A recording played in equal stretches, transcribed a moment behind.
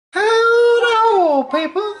Hello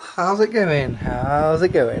people, how's it going? How's it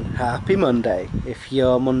going? Happy Monday. If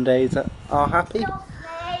your Mondays are happy.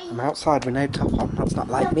 I'm outside with no top on, that's not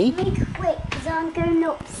like me. Vlog me quick because I'm going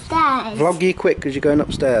upstairs. Vlog you quick because you're going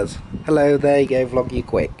upstairs. Hello, there you go, vlog you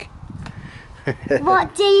quick.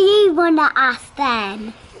 What do you want to ask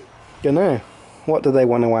then? Dunno. What do they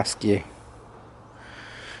want to ask you?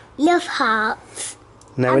 Love hearts.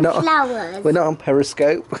 No, and we're not. Flowers. We're not on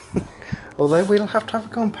Periscope. Although we'll have to have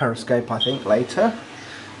a go on Periscope, I think, later.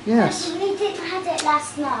 Yes. We didn't have it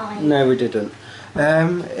last night. No, we didn't.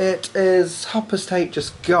 It is 8:30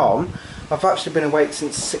 just gone. I've actually been awake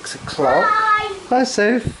since 6 o'clock. Hi,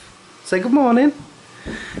 Sue. Say good morning.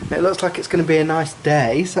 It looks like it's going to be a nice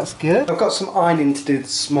day, so that's good. I've got some ironing to do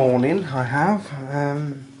this morning, I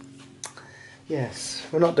have. Yes,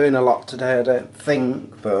 we're not doing a lot today, I don't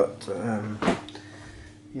think, but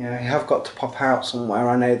yeah, I have got to pop out somewhere,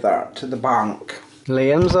 I know that, to the bank.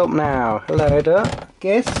 Liam's up now. Hello, duck.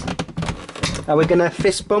 Kiss. Are we going to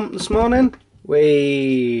fist bump this morning?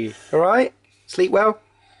 Alright? Sleep well?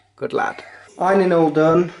 Good lad. Ironing all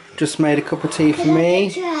done. Just made a cup of tea for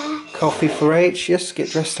me. Coffee for H. Yes, get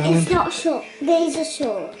dressed, darling. It's not short. These are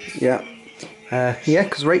short. Yeah. Yeah,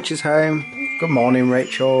 because Rach is home. Good morning,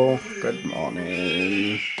 Rachel. Good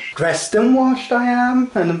morning. Dressed and washed I am,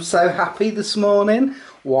 and I'm so happy this morning.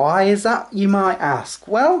 Why is that, you might ask?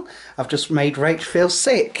 Well, I've just made Rach feel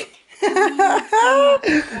sick.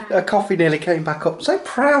 Her coffee nearly came back up. So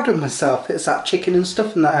proud of myself. It's that chicken and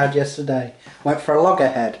stuffing that I had yesterday. Went for a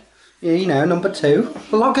loggerhead. Yeah, you know, number 2.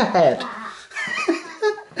 Loggerhead.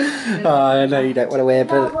 Oh, I know you don't want to hear,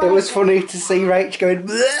 but it was funny to see Rach going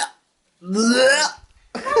bleh, bleh.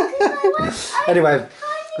 Anyway,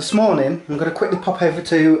 this morning I'm going to quickly pop over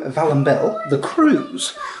to Val and Bill, the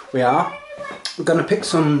cruise. We are. I'm going to pick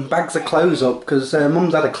some bags of clothes up because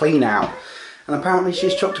Mum's had a clean out. And apparently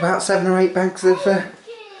she's chucked about 7 or 8 bags of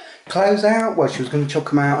clothes out. Well, she was going to chuck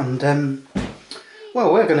them out and,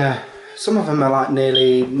 well, we're going to, some of them are like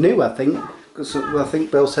nearly new, I think. Because I think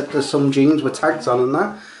Bill said there's some jeans with tags on and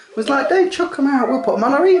that. I was like, don't chuck them out, we'll put them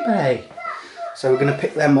on our eBay. So we're going to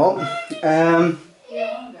pick them up.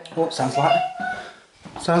 What sounds like?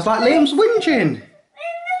 Sounds like Liam's whinging.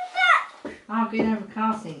 Arguing over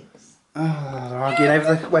car seats. Oh, they're arguing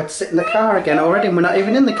over where to sit in the car again already, and we're not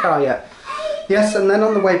even in the car yet. Yes, and then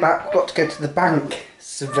on the way back we've got to go to the bank.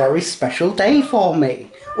 It's a very special day for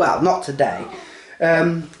me. Well, not today.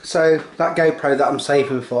 So that GoPro that I'm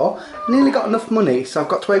saving for, I nearly got enough money, so I've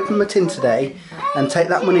got to open my tin today and take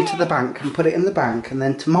that money to the bank and put it in the bank, and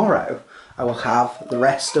then tomorrow I will have the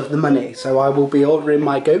rest of the money. So I will be ordering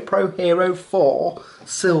my GoPro Hero 4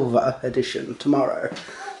 Silver Edition tomorrow.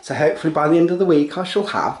 So hopefully by the end of the week I shall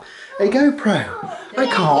have a GoPro. I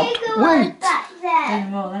can't wait. Any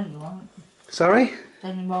more than you won't. Sorry?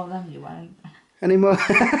 Any more than you won't. Any more?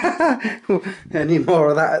 Any more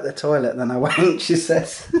of that at the toilet than I won't, she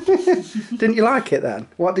says. Didn't you like it then?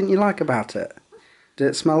 What didn't you like about it? Did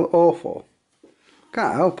it smell awful?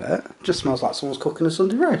 Can't help it. It just smells like someone's cooking a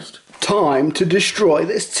Sunday roast. Time to destroy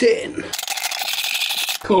this tin.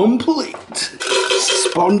 Complete.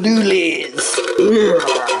 Spondoolies.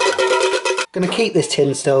 Gonna keep this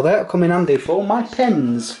tin still there. It'll come in handy for all my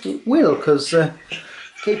pens. It will, because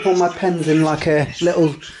keep all my pens in like a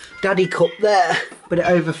little daddy cup there, but it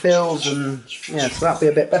overfills, and yeah, so that'll be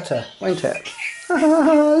a bit better, won't it?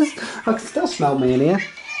 I can still smell me in here.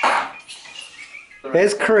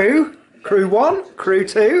 Here's crew. Crew 1, crew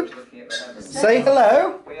 2. Say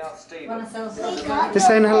hello. Just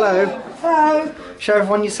saying hello. Hello. Show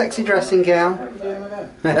everyone your sexy dressing gown.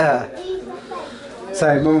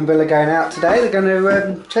 So Mum and Bill are going out today. They're going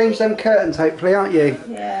to change them curtains, hopefully, aren't you?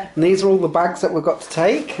 Yeah. And these are all the bags that we've got to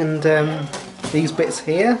take, and these bits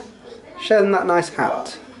here. Show them that nice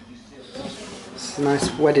hat. It's a nice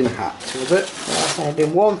wedding hat, was it? They've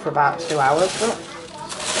been warm for about 2 hours, but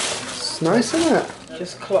It's nice, isn't it?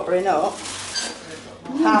 just cluttering up.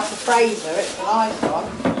 Half the Fraser, it's a nice one.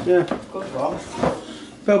 Yeah. Good one.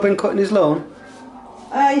 Bill been cutting his lawn?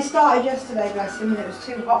 He started yesterday, bless him, and it was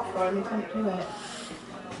too hot for him, he couldn't do it.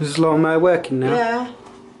 Is his lawnmower working now? Yeah.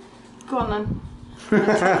 Go on then.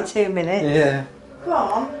 It'll take you 2 minutes. Yeah. Go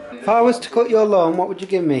on. If I was to cut your lawn, what would you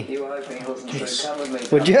give me?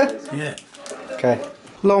 Would you? Yeah. Okay.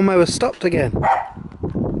 Lawnmower stopped again.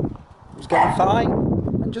 It was getting fine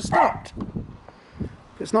and just stopped.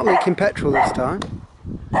 But it's not leaking petrol this time.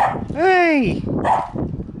 Hey!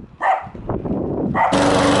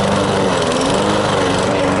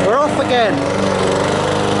 We're off again.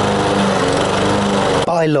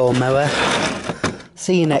 Bye, lawnmower.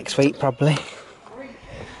 See you next week, probably.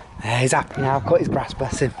 He's happy now. Cut his grass,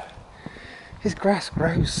 bless him. His grass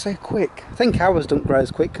grows so quick. I think ours don't grow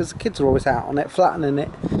as quick because the kids are always out on it, flattening it.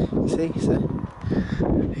 You see, so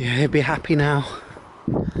yeah, he'll be happy now.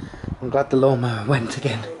 I'm glad the lawnmower went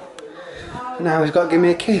again. Now he's got to give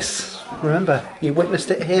me a kiss. Remember, you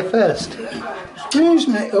witnessed it here first. Excuse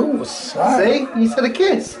me. Oh, sorry. See, you said a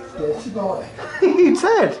kiss. Yes, boy. You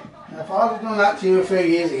said. If I'd have done that to you a few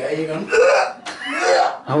years ago, you're going.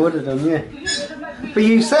 I would have done, yeah. But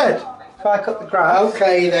you said if I cut the grass.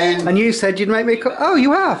 Okay then. And you said you'd make me a cup. Oh,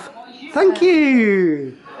 you have. Thank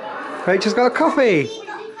you. Rachel's got a coffee.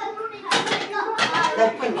 They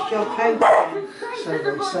punched your coat. So they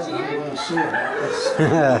said I want to see about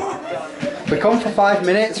this. We come for 5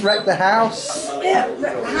 minutes, wreck the house,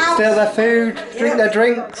 steal their food, drink their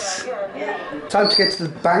drinks. Time to get to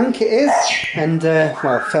the bank it is. And,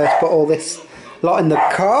 well, first put all this lot in the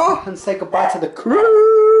car and say goodbye to the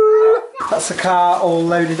crew. That's the car all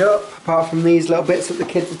loaded up, apart from these little bits that the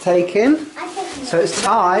kids are taking. So it's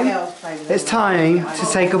time to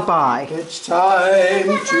say goodbye. It's time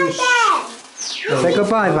to Say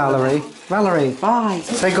goodbye, Valerie. Valerie, Bye.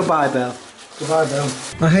 say goodbye, Bill. goodbye, Bill.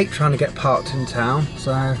 I hate trying to get parked in town,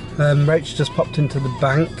 so Rach just popped into the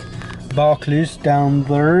bank. Barclays down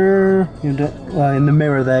there, in the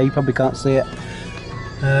mirror there, you probably can't see it.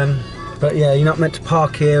 But yeah, you're not meant to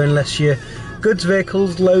park here unless your goods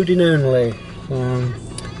vehicles loading only.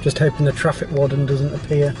 Just hoping the traffic warden doesn't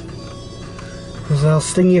appear, because they'll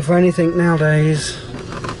sting you for anything nowadays.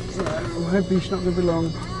 So I'm hoping she's not going to be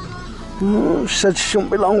long. Oh, she said she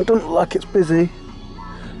shouldn't be long, doesn't look like it's busy.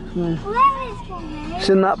 Where is Mommy? It's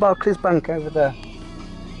in that Barclays bank over there.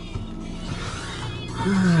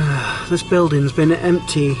 This building's been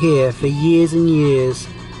empty here for years and years.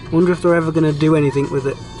 Wonder if they're ever going to do anything with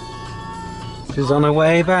it. She's on her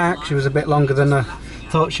way back. She was a bit longer than I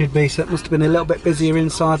thought she'd be, so it must have been a little bit busier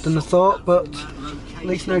inside than I thought, but at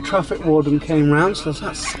least no traffic warden came round, so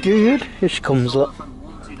that's good. Here she comes, look.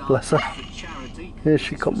 Bless her. Here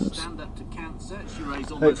she comes.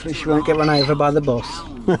 Hopefully she won't get run over by the bus.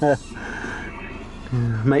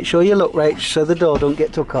 Make sure you look, Rach, so the door don't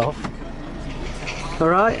get took off.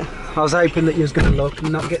 Alright? I was hoping that you was going to look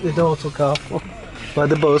and not get the door took off by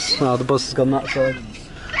the bus. Oh, the bus has gone that side.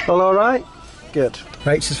 All alright? Good.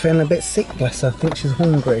 Rach is feeling a bit sick, bless her. I think she's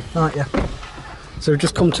hungry, aren't you? So we've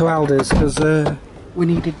just come to Aldi's because we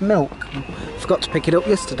needed milk. Forgot to pick it up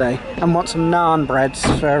yesterday. And want some naan breads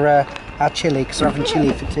for our chilli, because we're having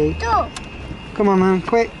chilli for tea. Come on man,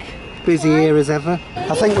 quick. Busy here as ever.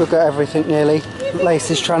 I think we've got everything nearly.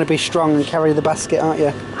 Lacey's trying to be strong and carry the basket, aren't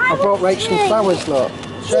you? I brought Rach some flowers, look.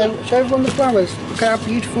 Show everyone the flowers. Look how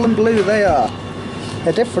beautiful and blue they are.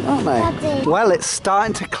 They're different, aren't they? Daddy. Well, it's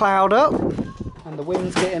starting to cloud up and the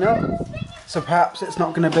wind's getting up. So perhaps it's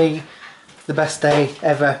not going to be the best day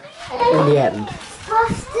ever in the end.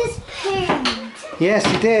 Foster's pooed. Yes,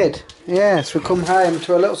 he did. Yes, we come home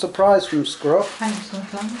to a little surprise from Scruff. Thanks for the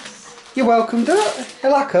flowers. You're welcome, do it. You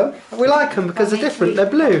like them? We like them because they're different, they're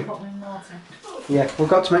blue. Yeah, we've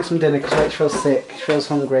got to make some dinner because Rach feels sick, she feels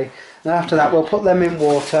hungry. And after that we'll put them in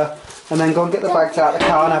water and then go and get the bags out of the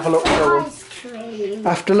car and have a look through them. Ice cream.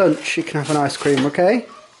 After lunch you can have an ice cream, okay?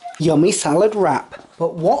 Yummy salad wrap.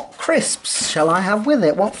 But what crisps shall I have with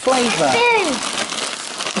it? What flavour?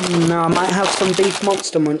 No, I might have some beef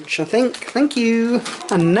monster munch, I think. Thank you.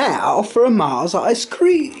 And now for a Mars ice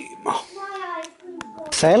cream.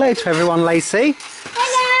 Say hello to everyone, Lacey.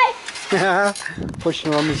 Hello.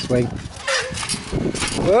 Pushing her on the swing.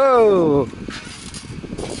 Whoa!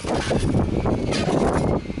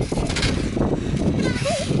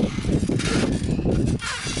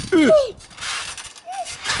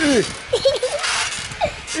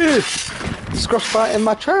 Scruff's biting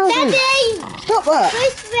my trousers. Daddy. Stop that!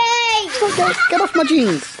 Push me. Get off my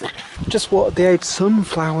jeans. Just watered the 8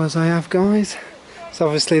 sunflowers I have, guys. So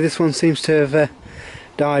obviously this one seems to have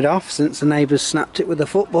died off since the neighbours snapped it with a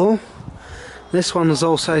football. This one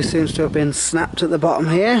also seems to have been snapped at the bottom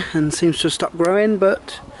here and seems to have stopped growing,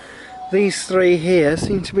 but these 3 here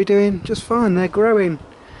seem to be doing just fine. They're growing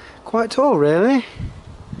quite tall, really.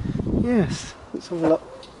 Yes, let's have a look.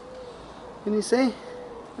 Can you see?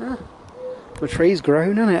 Ah. The tree's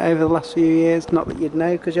grown, hasn't it, over the last few years? Not that you'd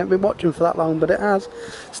know because you haven't been watching for that long, but it has.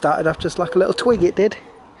 Started off just like a little twig, it did.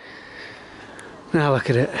 Now look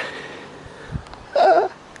at it.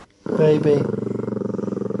 Baby.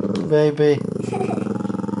 Baby.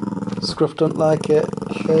 Scruff don't like it.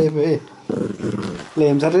 Baby.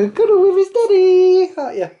 Liam's had a good one with his daddy,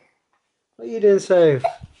 aren't you? What are you doing, Soph?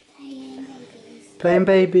 Playing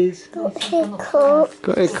babies. Got hiccup.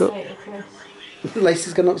 Got hiccup.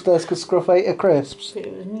 Lacey's gone upstairs because Scruff ate her crisps.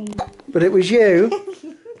 But it was you.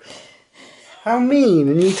 How mean!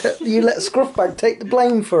 And you let Scruffbag take the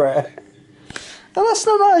blame for it. Oh, that's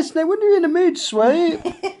not nice. No wonder you're in a mood, Swoop.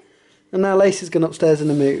 And now Lacey's gone upstairs in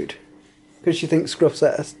a mood because she thinks Scruff's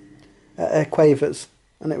at her quavers,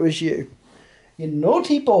 and it was you. You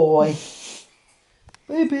naughty boy.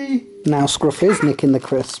 Baby. Now Scruff is nicking the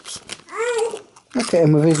crisps. Look at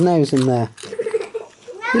him with his nose in there.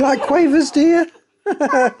 You like quavers, do you?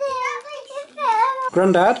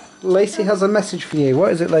 Grandad, Lacey has a message for you.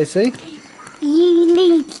 What is it, Lacey? You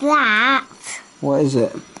need that. What is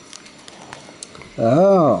it?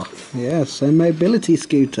 Oh, yes, a mobility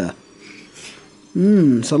scooter.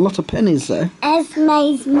 It's a lot of pennies though.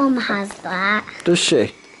 Esme's mum has that. Does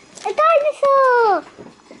she? A dinosaur!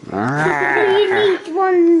 You need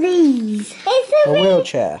one of these. It's A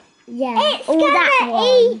wheelchair. Yeah. It's gonna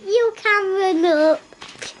eat your camera up.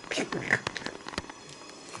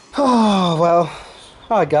 Oh, well,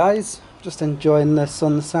 hi guys. Just enjoying the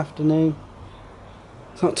sun this afternoon.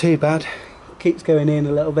 It's not too bad. Keeps going in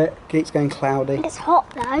a little bit, keeps going cloudy. It's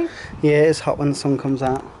hot though. Yeah, it's hot when the sun comes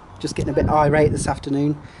out. Just getting a bit irate this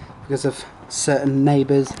afternoon because of certain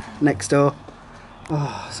neighbours next door.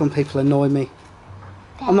 Oh, some people annoy me.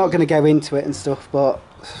 I'm not going to go into it and stuff, but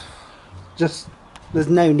just there's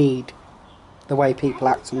no need the way people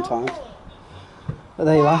act sometimes. But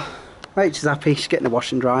there you are. Rachel's happy, she's getting the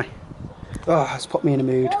wash and dry. Oh, it's put me in a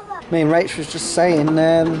mood. Me and Rachel was just saying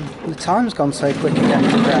the time's gone so quick again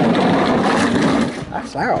today.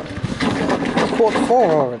 That's loud. It's 4:45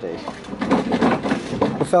 already.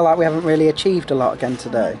 I feel like we haven't really achieved a lot again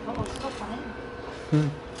today.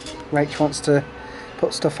 Rachel wants to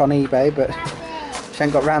put stuff on eBay, but she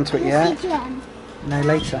ain't got round to it yet. No,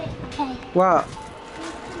 later. Okay. What?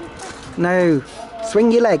 No.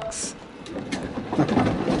 Swing your legs.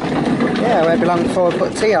 Yeah, I won't be long before we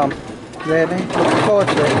put tea on. Really? Looking forward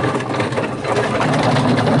to it.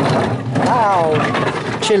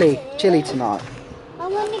 Wow! Chilly tonight.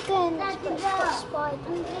 I'm only going to put a spider.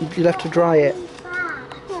 You'll have to dry it.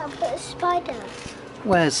 Yeah, put a spider.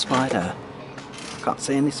 Where's Spider? Can't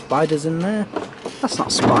see any spiders in there. That's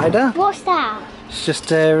not Spider. What's that? It's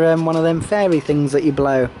just one of them fairy things that you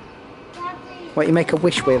blow. What you make a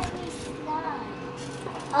wish with.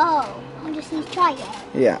 Oh, I just need to try it.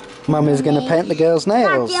 Yeah. Mummy's going to paint the girl's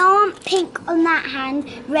nails. Daddy, I want pink on that hand,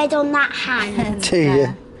 red on that hand. Do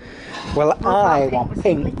you? Well, I want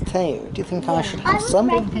pink too. Do you think I should have some?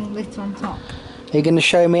 Pink glitter on top. Are you going to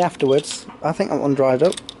show me afterwards? I think that one dried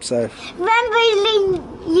up, so... Remember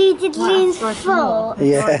you did Lynn's foot?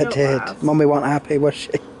 Yeah, I did. Mummy wasn't happy, was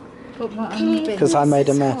she? Because I made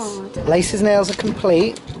a mess. Lacey's nails are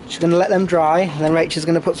complete. She's going to let them dry, and then Rachel's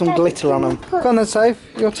going to put some glitter on them. Go on then, Soph.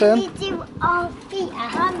 Your turn. Can you do our feet? I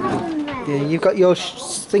have red. Yeah, you've got your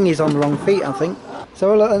thingies on the wrong feet, I think.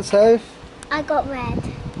 So look then, Soph. I got red.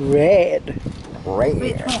 Red.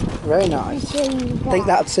 Very nice. I think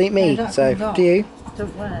that'd suit me, so do you?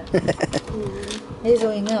 Don't wear it. Here's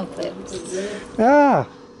all your nail clips. Ah,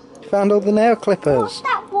 found all the nail clippers.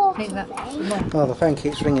 That water I think that's Oh, the phone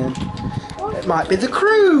keeps ringing. It might be the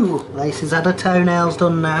crew. Lacey's had her toenails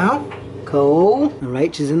done now. Cool. And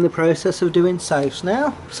Rach is in the process of doing Soph's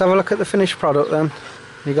now. Let's have a look at the finished product then.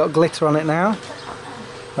 You got glitter on it now.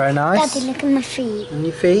 Very nice. Daddy, look at my feet. And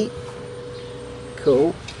your feet.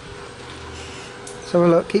 Cool. Let's have a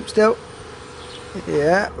look. Keep still.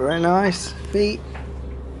 Yeah, very nice. Feet.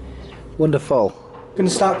 Wonderful. Going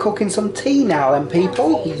to start cooking some tea now then,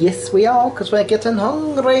 people. Yes, we are, because we're getting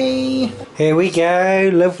hungry. Here we go.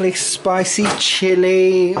 Lovely spicy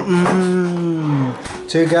chilli.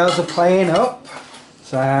 Two girls are playing up.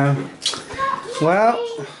 So, well,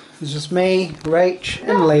 it's just me, Rach,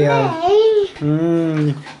 and Leo.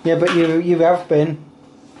 Yeah, but you have been.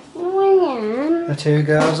 The two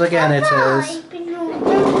girls again, it is.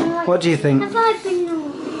 What do you think? Have I been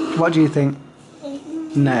naughty? What do you think?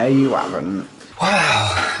 No, you haven't.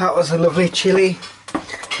 Wow, that was a lovely chili.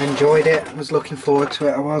 Enjoyed it. Was looking forward to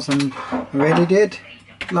it. I was, and I really did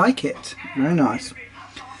like it. Very nice.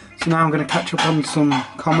 So now I'm going to catch up on some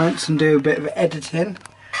comments and do a bit of editing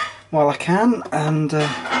while I can, and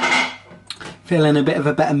feeling a bit of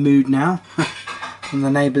a better mood now from the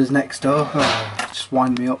neighbours next door. Oh, just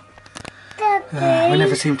wind me up. We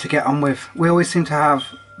never seem to get on with. We always seem to have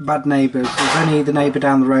bad neighbours. There's only the neighbour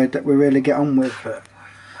down the road that we really get on with. But...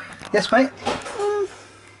 Yes, mate?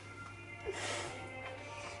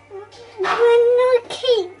 When I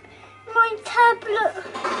keep my tablet,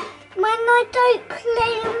 when I don't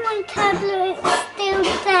play on my tablet, it's still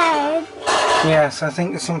dead. Yes, I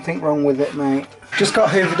think there's something wrong with it, mate. Just got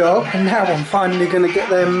hoovered up, and now I'm finally going to get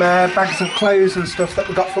them bags of clothes and stuff that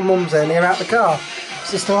we got from Mum's earlier out the car.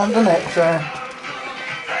 It's just still on, isn't it? So,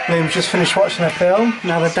 Liam's just finished watching a film.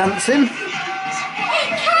 Now they're dancing.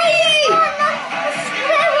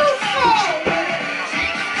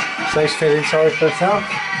 Zoe's feeling sorry for herself.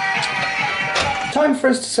 Time for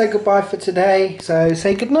us to say goodbye for today. So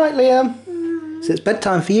say goodnight, Liam. So it's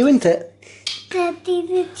bedtime for you, isn't it? Daddy,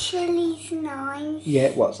 the chili's nice. Yeah,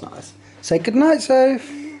 it was nice. Say goodnight, Soph.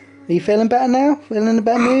 Are you feeling better now? Feeling in a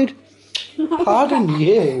better mood? Pardon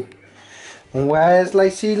you. And where's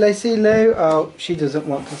Lacey Lou? Oh, she doesn't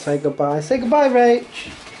want to say goodbye. Say goodbye, Rach.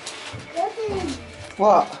 Daddy.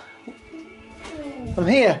 What? I'm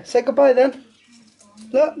here. Say goodbye then.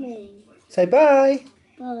 Look. Say bye.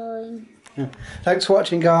 Bye. Thanks for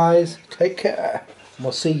watching, guys. Take care.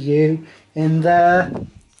 We'll see you in the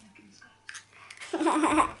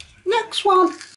next one.